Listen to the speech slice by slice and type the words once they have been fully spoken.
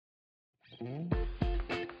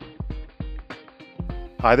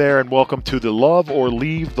Hi there, and welcome to the Love or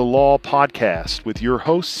Leave the Law podcast with your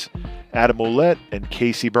hosts, Adam Ouellette and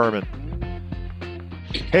Casey Berman.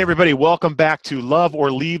 Hey, everybody, welcome back to Love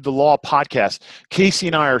or Leave the Law podcast. Casey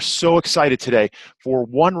and I are so excited today for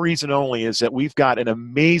one reason only, is that we've got an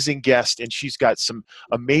amazing guest, and she's got some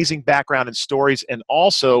amazing background and stories, and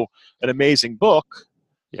also an amazing book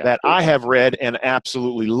that I have read and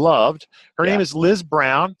absolutely loved. Her name is Liz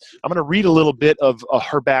Brown. I'm going to read a little bit of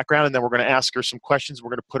her background, and then we're going to ask her some questions.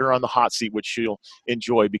 We're going to put her on the hot seat, which she'll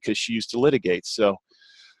enjoy because she used to litigate. So,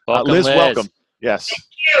 Liz, welcome. Yes. Thank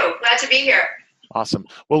you. Glad to be here. Awesome.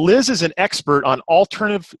 Well, Liz is an expert on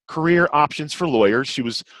alternative career options for lawyers. She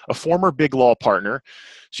was a former Big Law partner.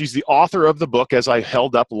 She's the author of the book, as I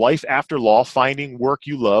held up, Life After Law, Finding Work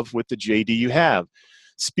You Love with the JD You Have.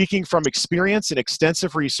 Speaking from experience and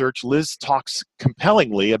extensive research, Liz talks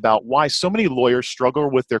compellingly about why so many lawyers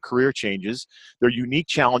struggle with their career changes, their unique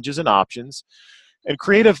challenges and options, and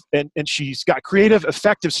she's got creative,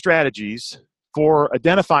 effective strategies for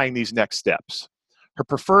identifying these next steps. Her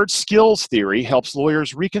preferred skills theory helps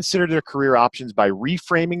lawyers reconsider their career options by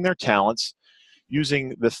reframing their talents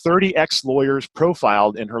using the 30X lawyers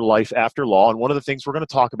profiled in her Life After Law. And one of the things we're going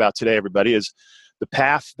to talk about today, everybody, is the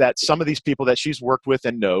path that some of these people that she's worked with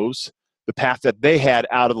and knows, the path that they had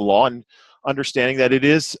out of the law, and understanding that it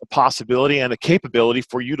is a possibility and a capability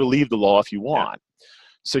for you to leave the law if you want.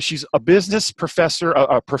 So she's a business professor,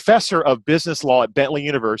 a professor of business law at Bentley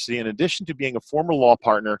University. In addition to being a former law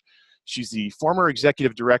partner, she's the former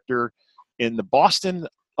executive director in the Boston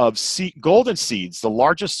of Golden Seeds, the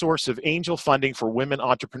largest source of angel funding for women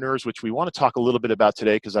entrepreneurs, which we want to talk a little bit about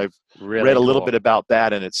today because I've read a little bit about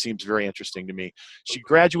that and it seems very interesting to me. She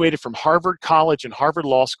graduated from Harvard College and Harvard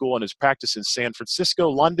Law School and has practiced in San Francisco,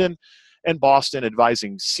 London, and Boston,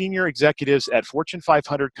 advising senior executives at Fortune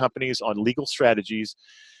 500 companies on legal strategies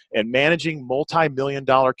and managing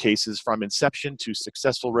multi-million-dollar cases from inception to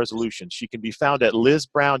successful resolution. She can be found at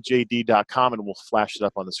lizbrownjd.com, and we'll flash it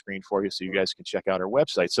up on the screen for you so you guys can check out her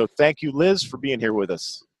website. So thank you, Liz, for being here with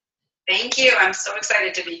us. Thank you. I'm so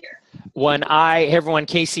excited to be here. Hey everyone,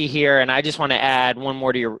 Casey here, and I just want to add one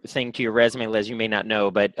more to your resume, Liz, you may not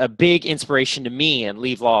know, but a big inspiration to me and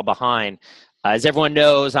Leave Law Behind. As everyone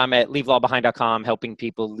knows, I'm at leavelawbehind.com helping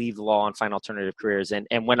people leave the law and find alternative careers.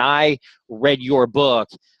 And when I read your book,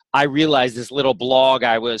 I realized this little blog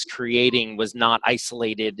I was creating was not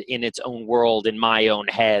isolated in its own world in my own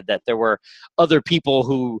head, that there were other people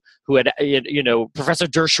who had, Professor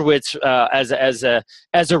Dershowitz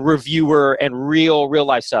as a reviewer and real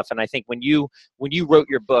life stuff. And I think when you wrote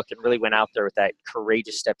your book and really went out there with that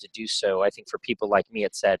courageous step to do so, I think for people like me,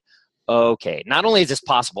 it said, okay, not only is this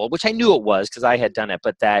possible, which I knew it was because I had done it,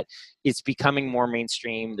 but that it's becoming more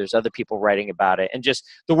mainstream. There's other people writing about it. And just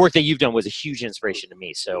the work that you've done was a huge inspiration to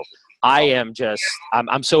me. So I'm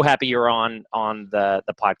so happy you're on the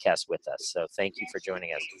podcast with us. So thank you for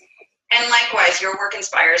joining us. And likewise, your work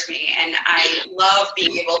inspires me. And I love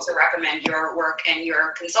being able to recommend your work and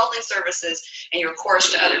your consulting services and your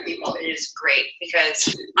course to other people. It is great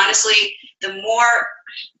because honestly, the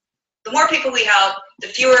more people we help, the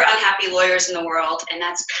fewer unhappy lawyers in the world, and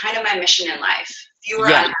that's kind of my mission in life. Fewer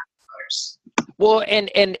unhappy lawyers. Well,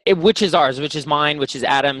 and which is ours, which is mine, which is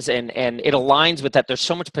Adam's, and it aligns with that. There's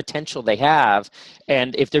so much potential they have,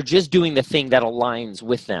 and if they're just doing the thing that aligns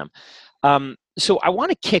with them. So I want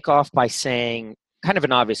to kick off by saying kind of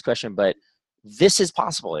an obvious question, but this is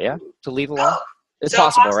possible, yeah? To leave the law? It's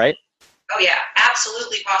possible, right? Oh yeah,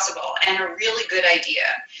 absolutely possible, and a really good idea.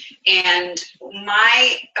 And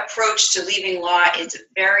my approach to leaving law is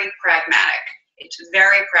very pragmatic. It's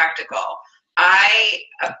very practical. I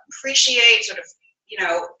appreciate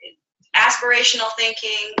aspirational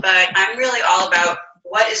thinking, but I'm really all about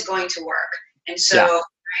what is going to work. And so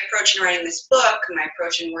my approach in writing this book, my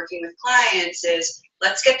approach in working with clients is,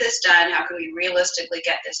 let's get this done. How can we realistically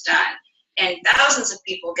get this done? And thousands of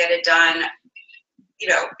people get it done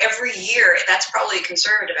every year. That's probably a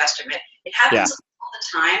conservative estimate. It happens all the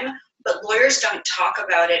time, but lawyers don't talk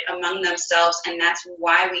about it among themselves, and that's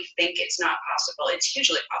why we think it's not possible. It's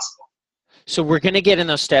hugely possible. So we're going to get in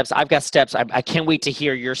those steps. I've got steps. I can't wait to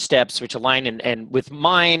hear your steps, which align and with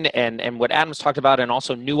mine and what Adam's talked about, and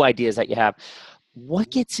also new ideas that you have. What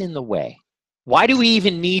gets in the way? Why do we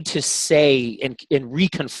even need to say and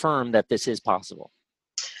reconfirm that this is possible?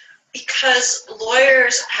 Because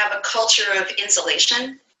lawyers have a culture of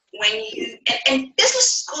insulation. And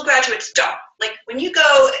business school graduates don't. Like when you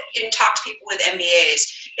go and talk to people with MBAs,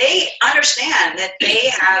 they understand that they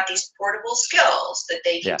have these portable skills that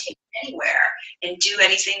they can take anywhere and do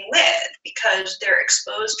anything with because they're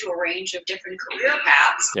exposed to a range of different career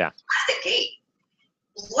paths of the gate.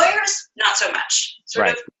 Lawyers, not so much.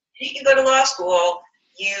 Right. You go to law school,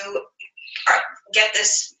 you get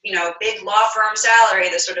this, big law firm salary,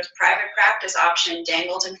 this sort of private practice option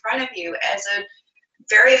dangled in front of you as a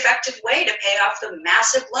very effective way to pay off the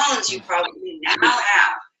massive loans you probably now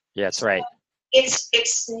have. Yeah, that's right.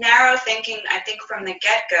 It's narrow thinking, I think, from the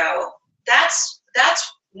get-go. That's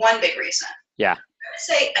one big reason. Yeah. I would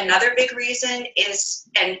say another big reason is,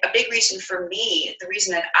 and a big reason for me, the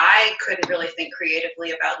reason that I couldn't really think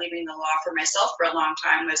creatively about leaving the law for myself for a long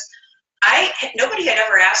time was nobody had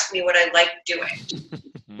ever asked me what I liked doing.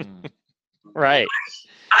 Right.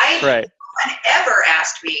 No one ever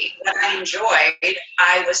asked me what I enjoyed.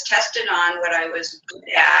 I was tested on what I was good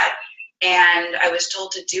at, and I was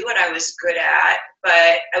told to do what I was good at,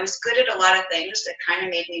 but I was good at a lot of things that kind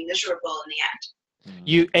of made me miserable in the end.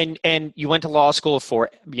 You you went to law school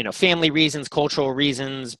for family reasons, cultural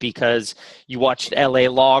reasons, because you watched L.A.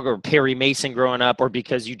 Law or Perry Mason growing up, or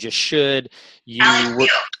because you just should.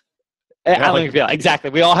 Ally McBeal,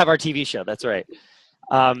 exactly. We all have our TV show. That's right.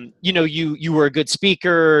 You were a good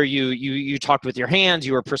speaker. You talked with your hands.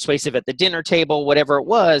 You were persuasive at the dinner table, whatever it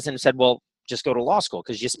was, and said, "Well, just go to law school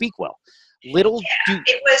because you speak well." It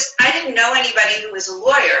was. I didn't know anybody who was a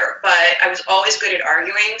lawyer, but I was always good at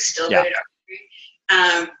arguing. Still good at arguing.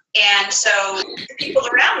 And so the people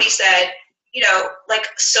around me said, like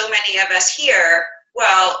so many of us here,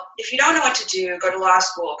 well, if you don't know what to do, go to law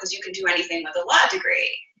school because you can do anything with a law degree.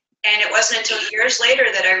 And it wasn't until years later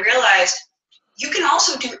that I realized you can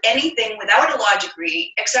also do anything without a law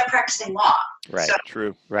degree except practicing law. Right. So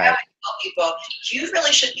True. Right. I tell people, you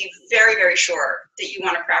really should be very, very sure that you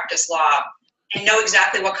want to practice law and know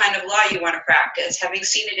exactly what kind of law you want to practice, having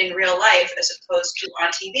seen it in real life as opposed to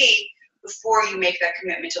on TV, before you make that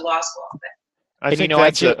commitment to law school. I think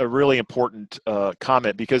that's a really important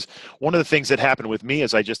comment, because one of the things that happened with me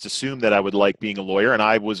is I just assumed that I would like being a lawyer, and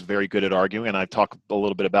I was very good at arguing, and I talk a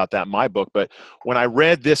little bit about that in my book. But when I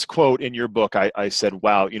read this quote in your book, I said,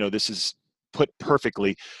 wow, this is put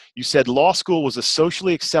perfectly. You said law school was a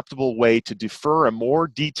socially acceptable way to defer a more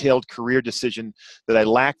detailed career decision that I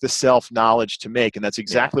lacked the self-knowledge to make. And that's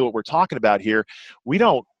exactly what we're talking about here. We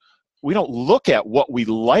don't look at what we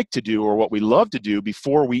like to do or what we love to do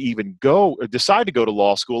before we even go or decide to go to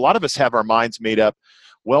law school. A lot of us have our minds made up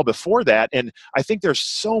well before that. And I think there's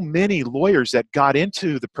so many lawyers that got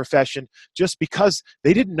into the profession just because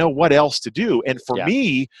they didn't know what else to do. And for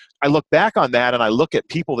me, I look back on that and I look at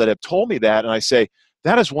people that have told me that, and I say,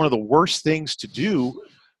 that is one of the worst things to do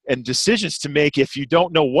and decisions to make. If you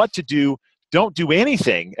don't know what to do, don't do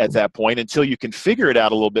anything at that point until you can figure it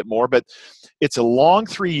out a little bit more. But it's a long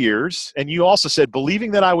 3 years. And you also said,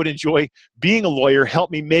 believing that I would enjoy being a lawyer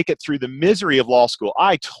helped me make it through the misery of law school.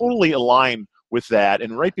 I totally align with that.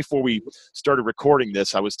 And right before we started recording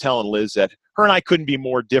this, I was telling Liz that her and I couldn't be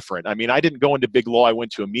more different. I mean, I didn't go into big law. I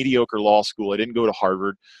went to a mediocre law school. I didn't go to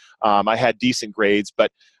Harvard. I had decent grades,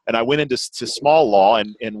 and I went into small law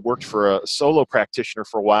and worked for a solo practitioner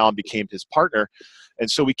for a while and became his partner. And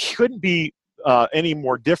so we couldn't be any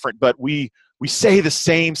more different, but we say the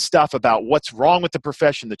same stuff about what's wrong with the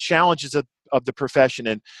profession, the challenges of the profession.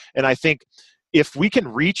 And I think if we can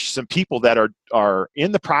reach some people that are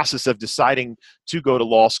in the process of deciding to go to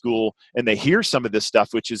law school and they hear some of this stuff,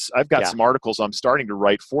 which is, I've got some articles I'm starting to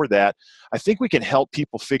write for that, I think we can help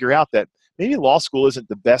people figure out that maybe law school isn't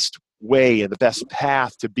the best way and the best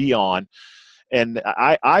path to be on. And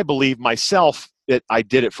I believe myself that I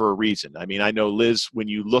did it for a reason. I mean, I know, Liz, when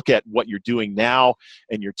you look at what you're doing now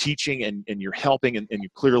and you're teaching and you're helping and you're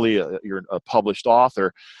clearly you're a published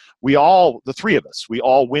author, the three of us, we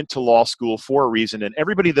all went to law school for a reason. And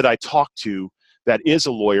everybody that I talk to that is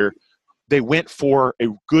a lawyer, they went for a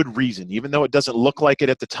good reason, even though it doesn't look like it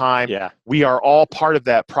at the time. Yeah. We are all part of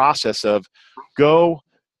that process of go,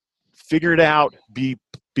 figure it out, be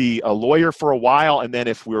a lawyer for a while, and then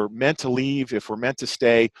if we're meant to leave, if we're meant to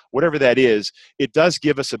stay, whatever that is, it does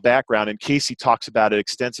give us a background. And Casey talks about it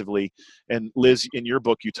extensively, and Liz, in your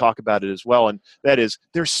book, you talk about it as well. And that is,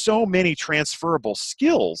 there's so many transferable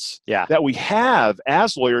skills that we have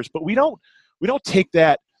as lawyers, but we don't take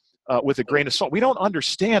that with a grain of salt. We don't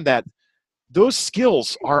understand that those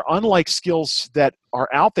skills are unlike skills that are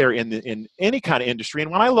out there in any kind of industry.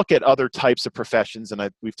 And when I look at other types of professions,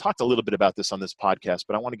 and we've talked a little bit about this on this podcast,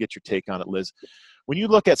 but I want to get your take on it, Liz. When you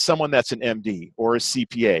look at someone that's an MD or a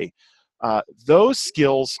CPA, those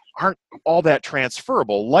skills aren't all that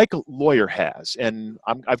transferable like a lawyer has. And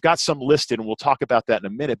I've got some listed, and we'll talk about that in a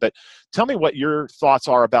minute. But tell me what your thoughts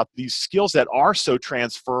are about these skills that are so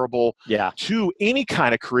transferable to any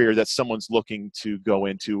kind of career that someone's looking to go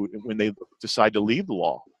into when they decide to leave the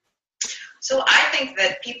law. So I think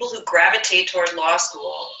that people who gravitate toward law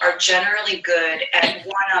school are generally good at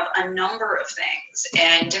one of a number of things,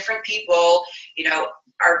 and different people,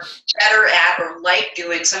 are better at or like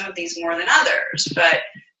doing some of these more than others. But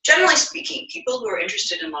generally speaking, people who are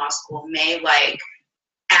interested in law school may like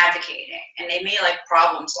advocating, and they may like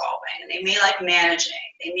problem solving, and they may like managing,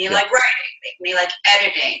 they may like writing, they may like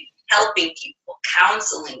editing, helping people,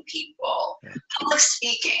 counseling people, public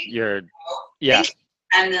speaking. Thinking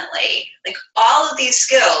independently. Like all of these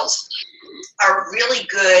skills are really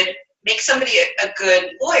good, make somebody a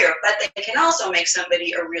good lawyer, but they can also make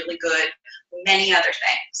somebody a really good many other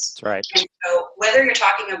things. That's right. And so whether you're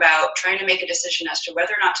talking about trying to make a decision as to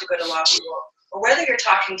whether or not to go to law school, or whether you're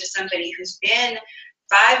talking to somebody who's been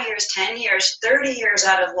 5 years, 10 years, 30 years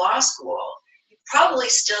out of law school, you probably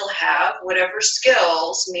still have whatever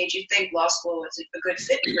skills made you think law school was a good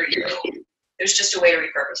fit for you. There's just a way to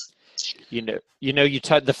repurpose.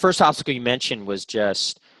 The first obstacle you mentioned was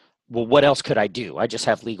just, well, what else could I do? I just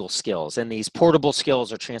have legal skills, and these portable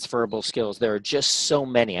skills or transferable skills, there are just so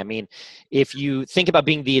many. I mean, if you think about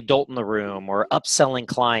being the adult in the room, or upselling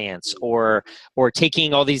clients, or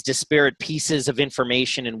taking all these disparate pieces of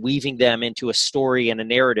information and weaving them into a story and a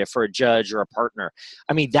narrative for a judge or a partner,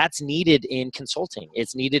 I mean, that's needed in consulting.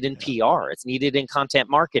 It's needed in PR. It's needed in content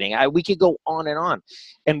marketing. We could go on.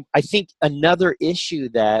 And I think another issue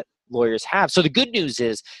that lawyers have, so the good news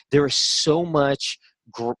is there is so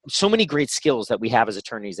many great skills that we have as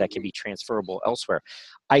attorneys that can be transferable elsewhere.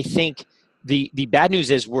 I think the bad news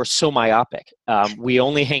is we're so myopic. We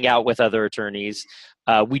only hang out with other attorneys.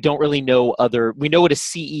 We don't really know we know what a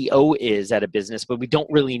CEO is at a business, but we don't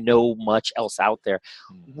really know much else out there.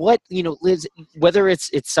 What, Liz, whether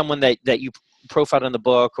it's someone that you profiled in the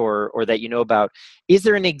book or that you know about, is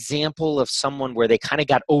there an example of someone where they kind of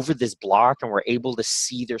got over this block and were able to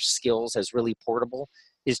see their skills as really portable,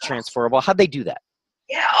 is transferable? How'd they do that?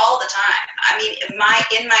 Yeah, all the time. I mean, in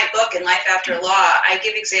my book, In Life After Law, I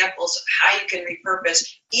give examples of how you can repurpose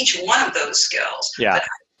each one of those skills. Yeah. But I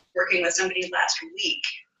was working with somebody last week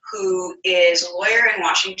who is a lawyer in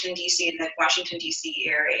Washington, D.C., in the Washington, D.C.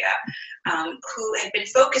 area, who had been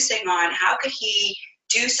focusing on how could he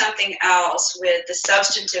do something else with the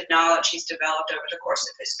substantive knowledge he's developed over the course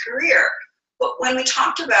of his career. But when we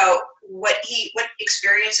talked about what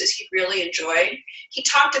experiences he really enjoyed, he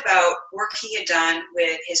talked about work he had done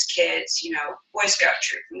with his kids, Boy Scout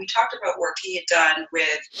troop. And we talked about work he had done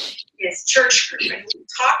with his church group. And we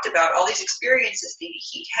talked about all these experiences that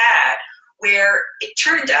he had where it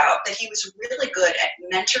turned out that he was really good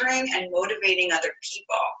at mentoring and motivating other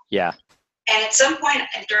people. Yeah. And at some point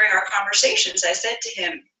during our conversations, I said to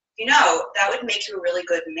him, that would make you a really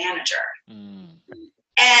good manager.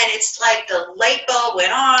 And it's like the light bulb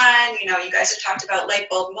went on. You guys have talked about light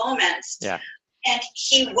bulb moments. Yeah. And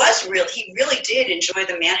he really did enjoy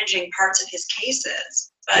the managing parts of his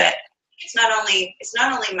cases. But it's not only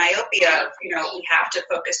myopia. We have to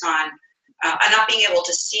focus on not being able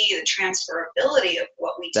to see the transferability of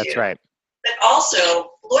what we do. That's right. But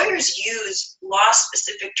also, lawyers use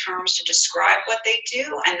law-specific terms to describe what they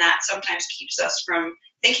do, and that sometimes keeps us from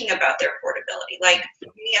thinking about their portability. Like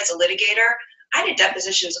me as a litigator, I did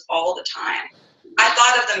depositions all the time. I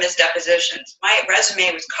thought of them as depositions. My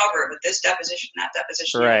resume was covered with this deposition, that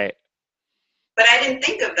deposition. Right. But I didn't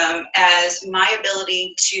think of them as my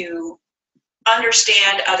ability to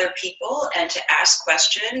understand other people and to ask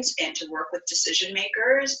questions and to work with decision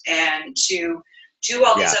makers and to do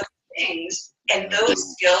all these other things. And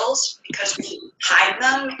those skills, because we hide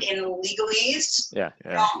them in legalese, that's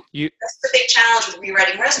the big challenge with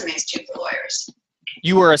rewriting resumes too for lawyers.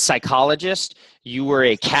 You were a psychologist, you were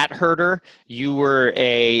a cat herder, you were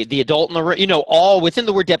the adult in the room, all within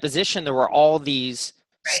the word deposition, there were all these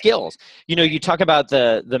skills. You talk about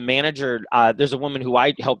the manager. There's a woman who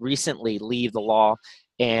I helped recently leave the law,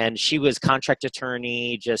 and she was contract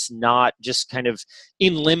attorney, just kind of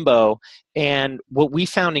in limbo. And what we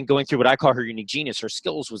found in going through what I call her unique genius, her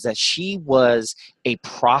skills, was that she was a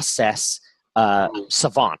process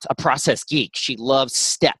savant, a process geek. She loves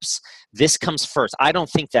steps. This comes first. I don't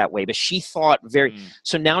think that way, but she thought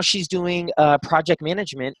so now she's doing project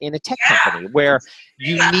management in a tech company where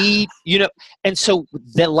you need, and so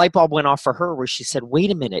the light bulb went off for her where she said,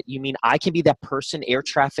 wait a minute, you mean I can be that person, air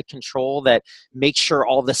traffic control, that makes sure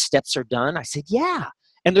all the steps are done? I said, yeah.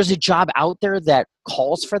 And there's a job out there that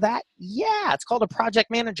calls for that? Yeah, it's called a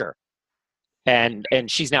project manager. And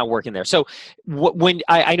she's now working there. So when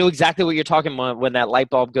I know exactly what you're talking about when that light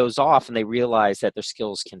bulb goes off and they realize that their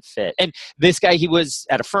skills can fit. And this guy, he was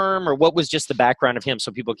at a firm, or what was just the background of him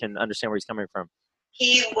so people can understand where he's coming from?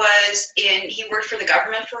 He worked for the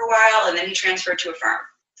government for a while, and then he transferred to a firm.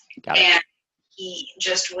 Got it. And he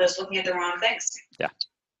just was looking at the wrong things. Yeah,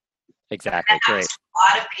 exactly. Great.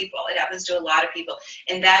 A lot of people. It happens to a lot of people.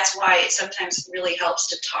 And that's why it sometimes really helps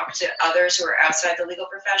to talk to others who are outside the legal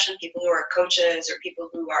profession, people who are coaches or people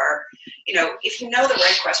who are, if you know the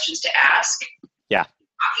right questions to ask. Yeah.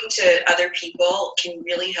 Talking to other people can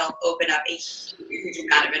really help open up a huge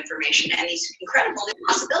amount of information and these incredible new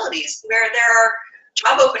possibilities where there are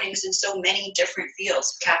job openings in so many different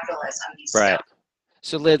fields to capitalize on these. Right. Stuff.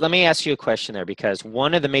 So Liz, let me ask you a question there, because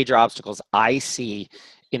one of the major obstacles I see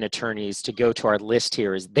in attorneys to go to our list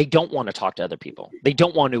here is they don't want to talk to other people. They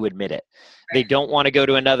don't want to admit it. They don't want to go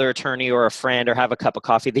to another attorney or a friend or have a cup of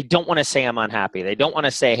coffee. They don't want to say I'm unhappy. They don't want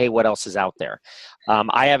to say, hey, what else is out there?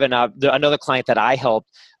 I have another client that I helped.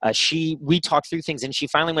 We talked through things, and she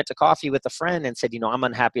finally went to coffee with a friend and said, I'm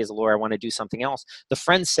unhappy as a lawyer. I want to do something else. The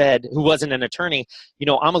friend said, who wasn't an attorney,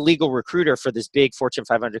 I'm a legal recruiter for this big Fortune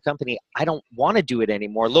 500 company. I don't want to do it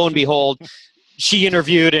anymore. Lo and behold, she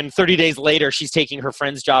interviewed, and 30 days later, she's taking her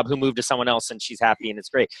friend's job who moved to someone else, and she's happy, and it's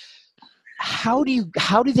great.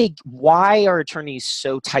 Why are attorneys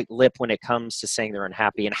so tight-lipped when it comes to saying they're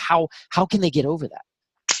unhappy, and how can they get over that?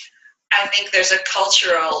 I think there's a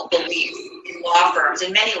cultural belief in law firms,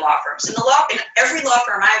 in many law firms, in every law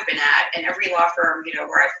firm I've been at, and every law firm,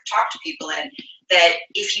 where I've talked to people in, that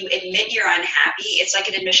if you admit you're unhappy, it's like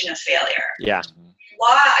an admission of failure. Yeah.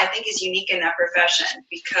 Law, I think, is unique in that profession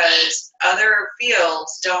because other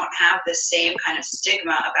fields don't have the same kind of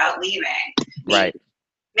stigma about leaving. Right.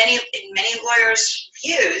 In many lawyers'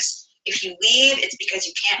 views, if you leave, it's because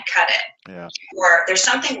you can't cut it. Yeah. Or there's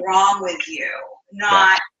something wrong with you,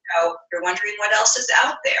 not, you're wondering what else is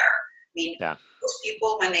out there. Most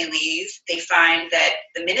people, when they leave, they find that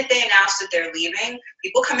the minute they announce that they're leaving,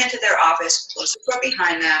 people come into their office, close the door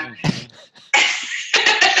behind them.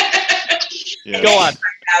 Yeah. Go on.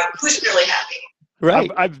 Who's really happy?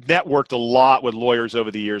 Right. I've networked a lot with lawyers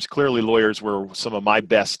over the years. Clearly, lawyers were some of my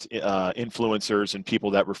best influencers and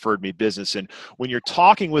people that referred me business. And when you're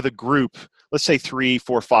talking with a group, let's say 3,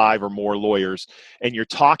 4, 5 or more lawyers, and you're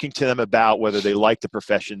talking to them about whether they like the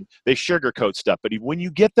profession, they sugarcoat stuff. But when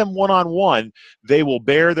you get them one-on-one, they will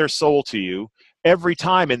bare their soul to you every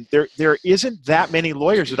time. And there isn't that many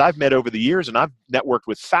lawyers that I've met over the years, and I've networked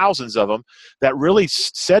with thousands of them, that really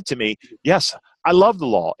said to me, yes, I love the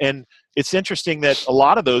law. And it's interesting that a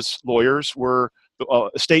lot of those lawyers were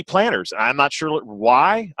estate planners. I'm not sure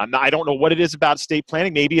why. I don't know what it is about estate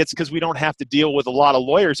planning. Maybe it's because we don't have to deal with a lot of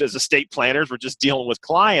lawyers as estate planners. We're just dealing with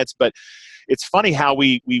clients. But it's funny how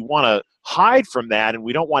we want to hide from that, and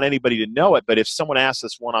we don't want anybody to know it. But if someone asks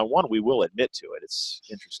us one-on-one, we will admit to it. It's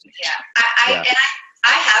interesting. Yeah.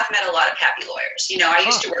 I have met a lot of happy lawyers. I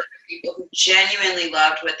used to work with people who genuinely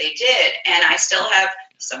loved what they did, and I still have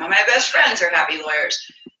some of my best friends are happy lawyers.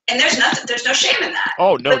 And there's no shame in that.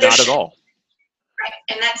 Oh, no, not at all. Right.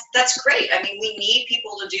 And that's great. I mean, we need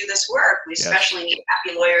people to do this work. We especially need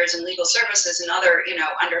happy lawyers and legal services and other,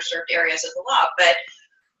 underserved areas of the law. But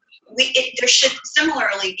there should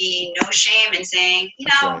similarly be no shame in saying,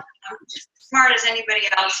 I'm just as smart as anybody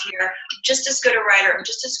else here. I'm just as good a writer. I'm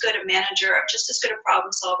just as good a manager. I'm just as good a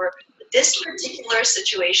problem solver. But this particular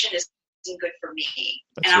situation isn't good for me.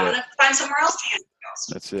 And I'm going to find somewhere else to handle.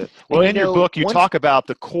 That's it. Well, in your book, you talk about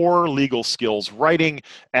the core legal skills: writing,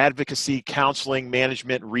 advocacy, counseling,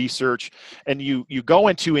 management, research, and you go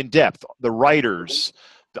into in depth the writers,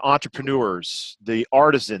 the entrepreneurs, the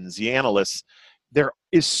artisans, the analysts. There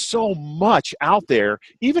is so much out there,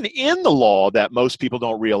 even in the law, that most people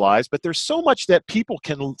don't realize, but there's so much that people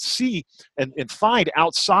can see and find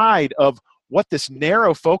outside of what this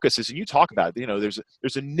narrow focus is. And you talk about it,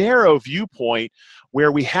 there's a narrow viewpoint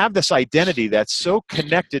where we have this identity that's so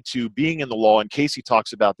connected to being in the law, and Casey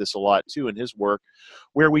talks about this a lot too in his work,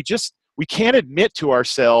 where we can't admit to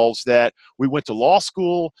ourselves that we went to law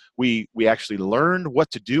school, we actually learned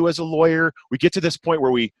what to do as a lawyer. We get to this point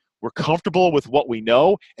where we're comfortable with what we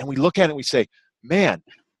know, and we look at it and we say, man,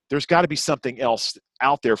 there's got to be something else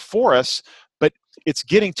out there for us. But it's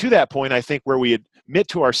getting to that point, I think, where we admit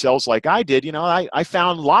to ourselves, like I did, I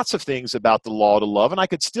found lots of things about the law to love, and I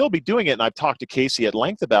could still be doing it. And I've talked to Casey at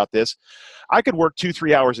length about this. I could work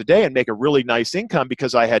 2-3 hours a day and make a really nice income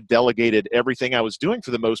because I had delegated everything I was doing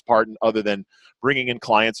for the most part, and other than bringing in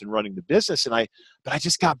clients and running the business. But I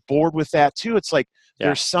just got bored with that too. It's like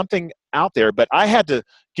there's something out there, but I had to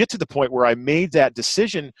get to the point where I made that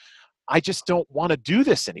decision. I just don't want to do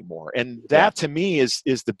this anymore. And that to me is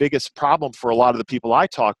the biggest problem for a lot of the people I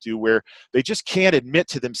talk to, where they just can't admit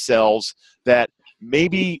to themselves that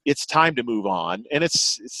maybe it's time to move on. And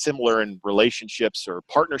it's similar in relationships or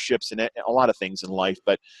partnerships and a lot of things in life,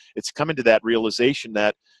 but it's coming to that realization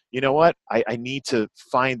that, you know what, I need to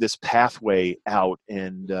find this pathway out.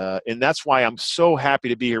 And that's why I'm so happy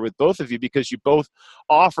to be here with both of you, because you both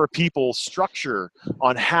offer people structure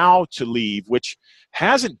on how to leave, which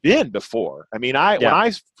hasn't been before. I mean, when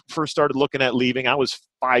I first started looking at leaving, I was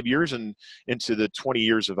 5 years into the 20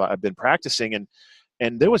 years I've been practicing,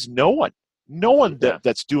 and there was no one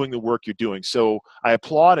that's doing the work you're doing. So I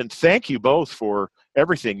applaud and thank you both for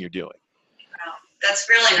everything you're doing. Wow, that's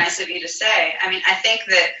really nice of you to say. I mean, I think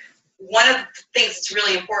that one of the things that's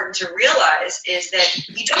really important to realize is that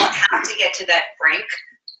you don't have to get to that brink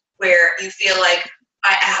where you feel like,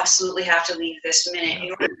 I absolutely have to leave this minute in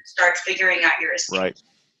order to start figuring out your escape. Right.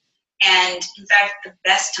 And in fact, the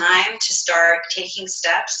best time to start taking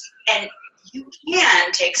steps, and you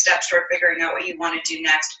can take steps toward figuring out what you want to do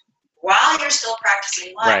next while you're still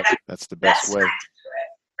practicing law. Right. That's the best way. Time to do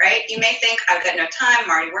it, right? You may think, I've got no time, I'm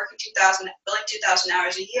already working 2,000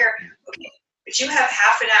 hours a year. Okay. But you have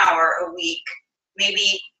half an hour a week,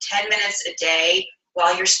 maybe 10 minutes a day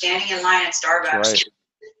while you're standing in line at Starbucks. Right.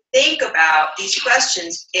 Think about these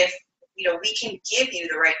questions. If we can give you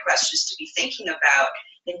the right questions to be thinking about,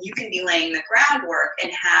 then you can be laying the groundwork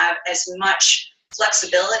and have as much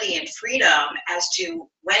flexibility and freedom as to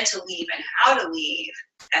when to leave and how to leave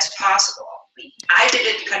as possible. I did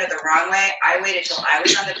it kind of the wrong way. I waited till I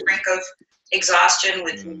was on the brink of exhaustion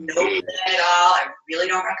with no plan at all. I really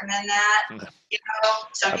don't recommend that.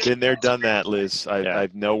 I've been there, done that, Liz. I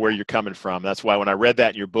know where you're coming from. That's why when I read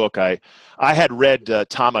that in your book, I had read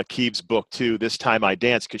Tama Keeve's book too, This Time I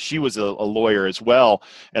Dance, because she was a lawyer as well.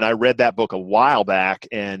 And I read that book a while back,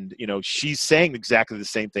 and she's saying exactly the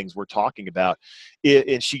same things we're talking about.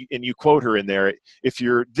 And you quote her in there, if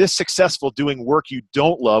you're this successful doing work you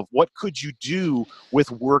don't love, what could you do with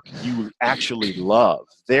work you actually love?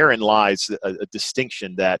 Therein lies a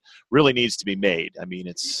distinction that really needs to be made. I mean,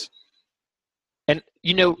 it's... And,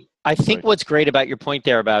 I think what's great about your point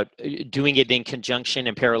there about doing it in conjunction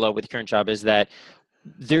and parallel with your current job is that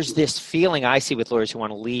there's this feeling I see with lawyers who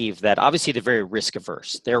want to leave that obviously they're very risk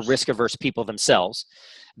averse. They're risk averse people themselves.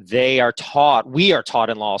 We are taught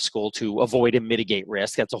in law school to avoid and mitigate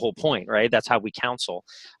risk. That's the whole point, right? That's how we counsel.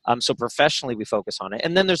 So professionally, we focus on it.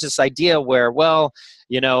 And then there's this idea where,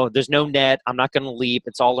 there's no net. I'm not going to leave.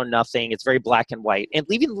 It's all or nothing. It's very black and white. And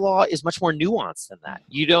leaving the law is much more nuanced than that.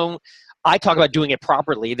 I talk about doing it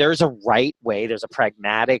properly. There's a right way. There's a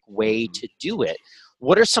pragmatic way to do it.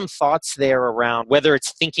 What are some thoughts there around whether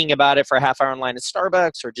it's thinking about it for a half hour in line at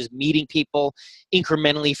Starbucks or just meeting people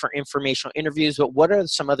incrementally for informational interviews? But what are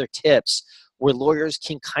some other tips where lawyers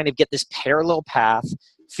can kind of get this parallel path,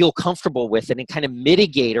 feel comfortable with it, and kind of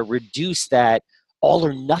mitigate or reduce that all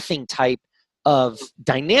or nothing type of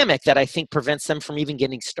dynamic that I think prevents them from even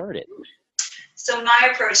getting started? So my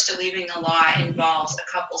approach to leaving the law involves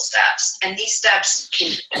a couple steps, and these steps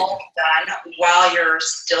can all be done while you're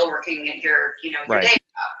still working at your day job.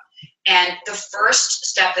 And the first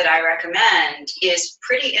step that I recommend is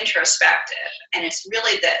pretty introspective, and it's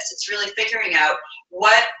really this. It's really figuring out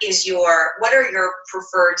what are your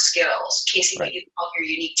preferred skills, Casey, what you call your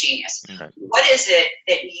unique genius. What is it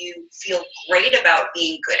that you feel great about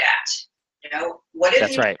being good at? What have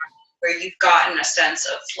you where you've gotten a sense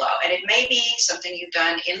of flow? And it may be something you've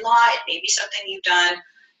done in law. It may be something you've done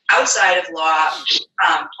outside of law,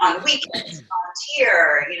 on the weekends,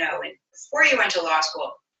 volunteer, and before you went to law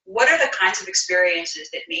school. What are the kinds of experiences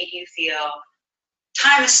that made you feel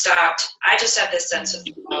time has stopped, I just have this sense of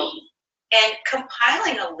flow? And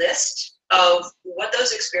compiling a list of what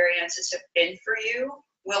those experiences have been for you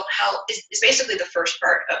will help, is basically the first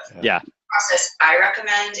part of process I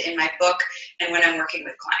recommend in my book and when I'm working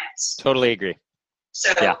with clients. Totally agree.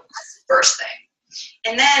 So that's the first thing.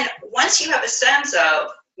 And then once you have a sense of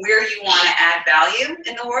where you want to add value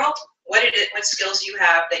in the world, what skills you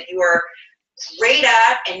have that you are great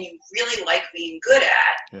at and you really like being good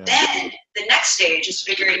at, then the next stage is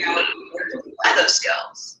figuring out where to apply those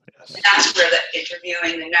skills. Yes. And that's where the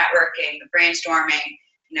interviewing, the networking, the brainstorming,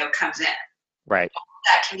 comes in. Right.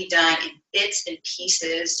 That can be done in bits and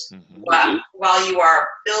pieces while you are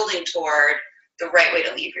building toward the right way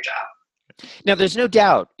to leave your job. Now, there's no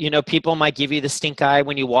doubt, people might give you the stink eye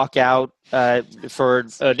when you walk out for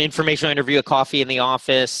an informational interview, a coffee in the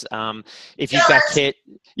office. If you've got kids,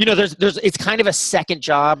 it's kind of a second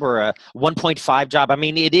job or a 1.5 job. I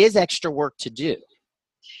mean, it is extra work to do.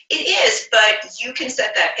 It is, but you can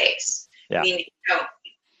set that pace. Yeah. I mean,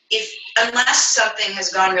 unless something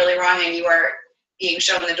has gone really wrong and you are being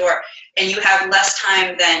shown the door and you have less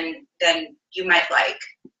time than you might like,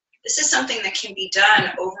 this is something that can be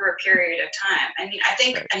done over a period of time. I mean, I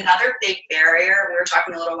think another big barrier, we were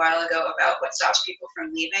talking a little while ago about what stops people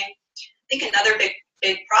from leaving. I think another big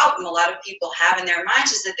big problem a lot of people have in their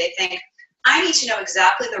minds is that they think, I need to know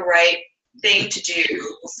exactly the right thing to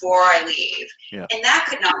do before I leave. Yeah. And that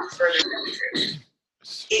could not be further from the truth.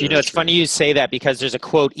 It's funny you say that, because there's a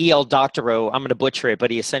quote, E.L. Doctorow, I'm going to butcher it, but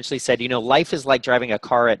he essentially said, life is like driving a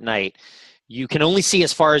car at night. You can only see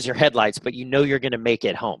as far as your headlights, but you're going to make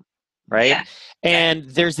it home, right? Yeah. And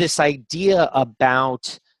there's this idea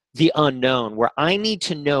about the unknown where I need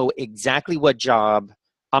to know exactly what job.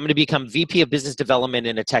 I'm going to become VP of Business Development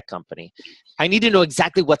in a tech company. I need to know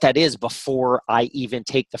exactly what that is before I even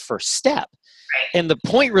take the first step. Right. And the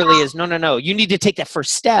point really is, no. You need to take that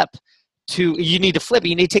first step you need to flip it.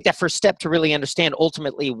 You need to take that first step to really understand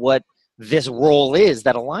ultimately what this role is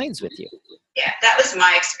that aligns with you. Yeah, that was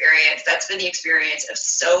my experience. That's been the experience of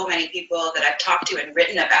so many people that I've talked to and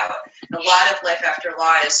written about. A lot of Life After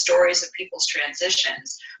Law is stories of people's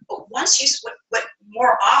transitions. But what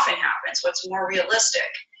more often happens, what's more realistic,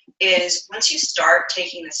 is once you start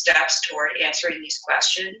taking the steps toward answering these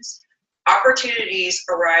questions, opportunities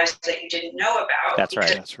arise that you didn't know about. That's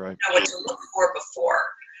right. That's right. You know what to look for before.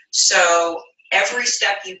 So every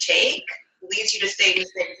step you take leads you to things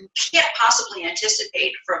that you can't possibly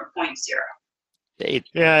anticipate from point zero. It's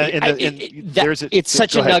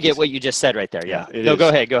such a nugget what you just said right there. Yeah. No, go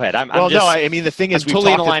ahead. The thing is, I'm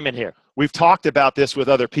totally in alignment here. We've talked about this with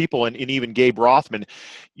other people, and even Gabe Rothman.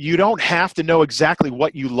 You don't have to know exactly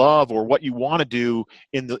what you love or what you want to do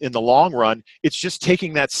in the long run. It's just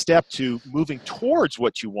taking that step to moving towards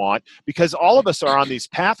what you want, because all of us are on these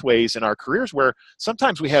pathways in our careers where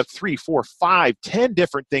sometimes we have 3, 4, 5, 10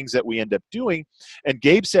 different things that we end up doing. And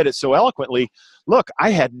Gabe said it so eloquently. Look, I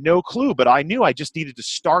had no clue, but I knew I just needed to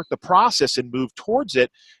start the process and move towards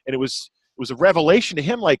it. And it was a revelation to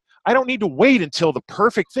him, like, I don't need to wait until the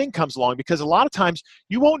perfect thing comes along, because a lot of times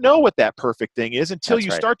you won't know what that perfect thing is until you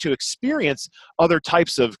start to experience other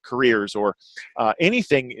types of careers or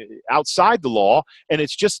anything outside the law. And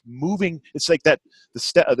it's just moving. It's like that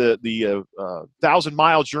the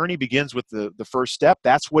 1,000-mile journey begins with the first step.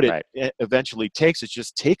 That's what it eventually takes. It's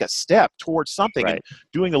just take a step towards something and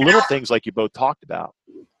doing the little things like you both talked about.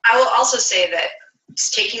 I will also say that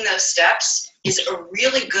taking those steps is a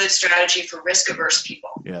really good strategy for risk-averse people.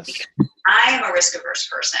 Yes. Because I am a risk-averse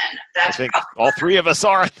person. I think all three of us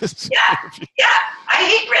are. Yeah. I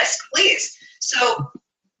hate risk, please. So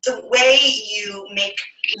the way you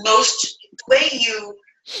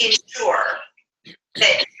ensure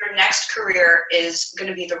that your next career is going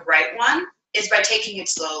to be the right one is by taking it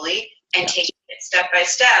slowly and taking it step by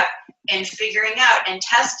step and figuring out and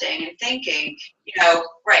testing and thinking,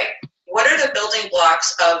 what are the building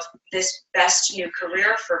blocks of this best new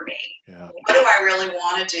career for me? Yeah. What do I really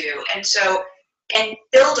want to do? And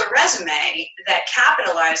build a resume that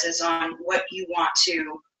capitalizes on what you want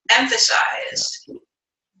to emphasize. Yeah.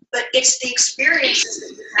 But it's the experiences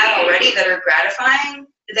that you have already that are gratifying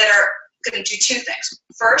that are going to do two things.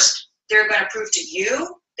 First, they're going to prove to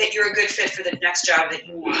you that you're a good fit for the next job that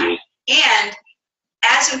you want. And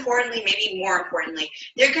as importantly, maybe more importantly,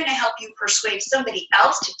 they're going to help you persuade somebody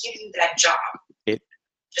else to give you that job.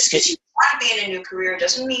 Just because you want to be in a new career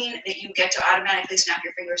doesn't mean that you get to automatically snap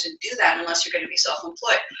your fingers and do that unless you're going to be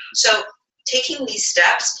self-employed. So taking these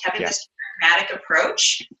steps, having this pragmatic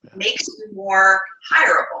approach makes you more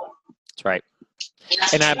hireable. That's right. And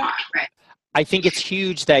that's what you want, right? I think it's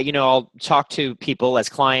huge that, I'll talk to people as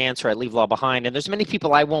clients or I leave law behind, and there's many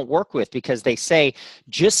people I won't work with because they say,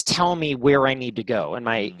 just tell me where I need to go. And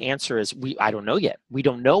my answer is, I don't know yet. We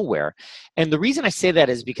don't know where. And the reason I say that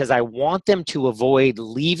is because I want them to avoid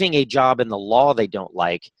leaving a job in the law they don't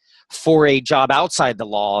like for a job outside the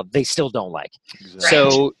law they still don't like. Exactly.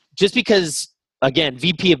 So just because, again,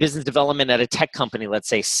 VP of Business Development at a tech company, let's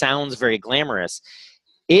say, sounds very glamorous,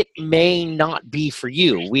 it may not be for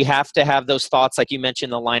you. We have to have those thoughts, like you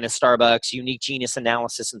mentioned, the line of Starbucks, unique genius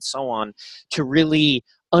analysis, and so on, to really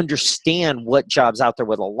understand what jobs out there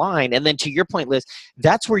will align. And then to your point, Liz,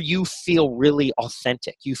 that's where you feel really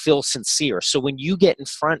authentic. You feel sincere. So when you get in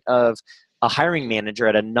front of a hiring manager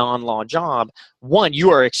at a non-law job, one, you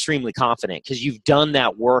are extremely confident because you've done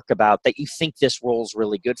that work about that you think this role is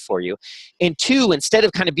really good for you. And two, instead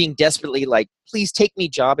of kind of being desperately like, please take me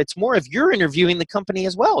job, it's more of you're interviewing the company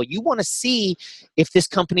as well. You want to see if this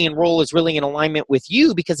company and role is really in alignment with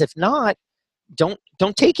you, because if not, don't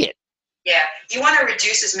take it. Yeah, you want to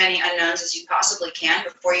reduce as many unknowns as you possibly can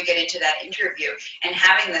before you get into that interview. And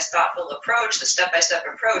having this thoughtful approach, the step-by-step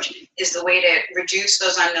approach, is the way to reduce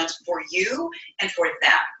those unknowns for you and for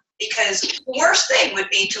them. Because the worst thing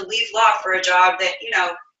would be to leave law for a job that,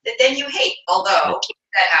 that then you hate. Although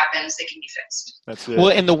that happens, they can be fixed. That's it. Well,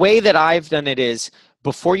 and the way that I've done it is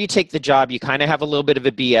before you take the job, you kind of have a little bit of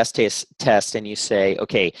a BS test and you say,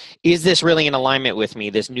 okay, is this really in alignment with me,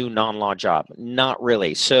 this new non-law job? Not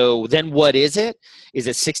really. So then what is it? Is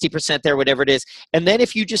it 60% there, whatever it is? And then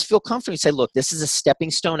if you just feel comfortable, you say, look, this is a stepping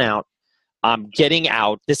stone out. I'm getting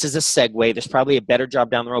out. This is a segue. There's probably a better job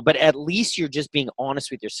down the road, but at least you're just being honest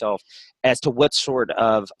with yourself as to what sort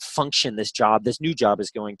of function this new job is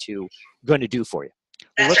going to do for you.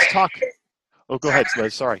 Well, let's talk. Oh, go ahead,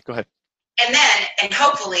 Liz. Sorry, go ahead. And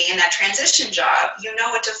hopefully in that transition job, you know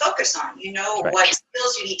what to focus on. You know what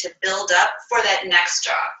skills you need to build up for that next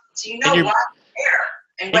job. So you know what's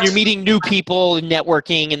there. And you're meeting new people,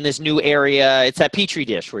 networking in this new area. It's that Petri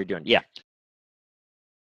dish we're doing. Yeah.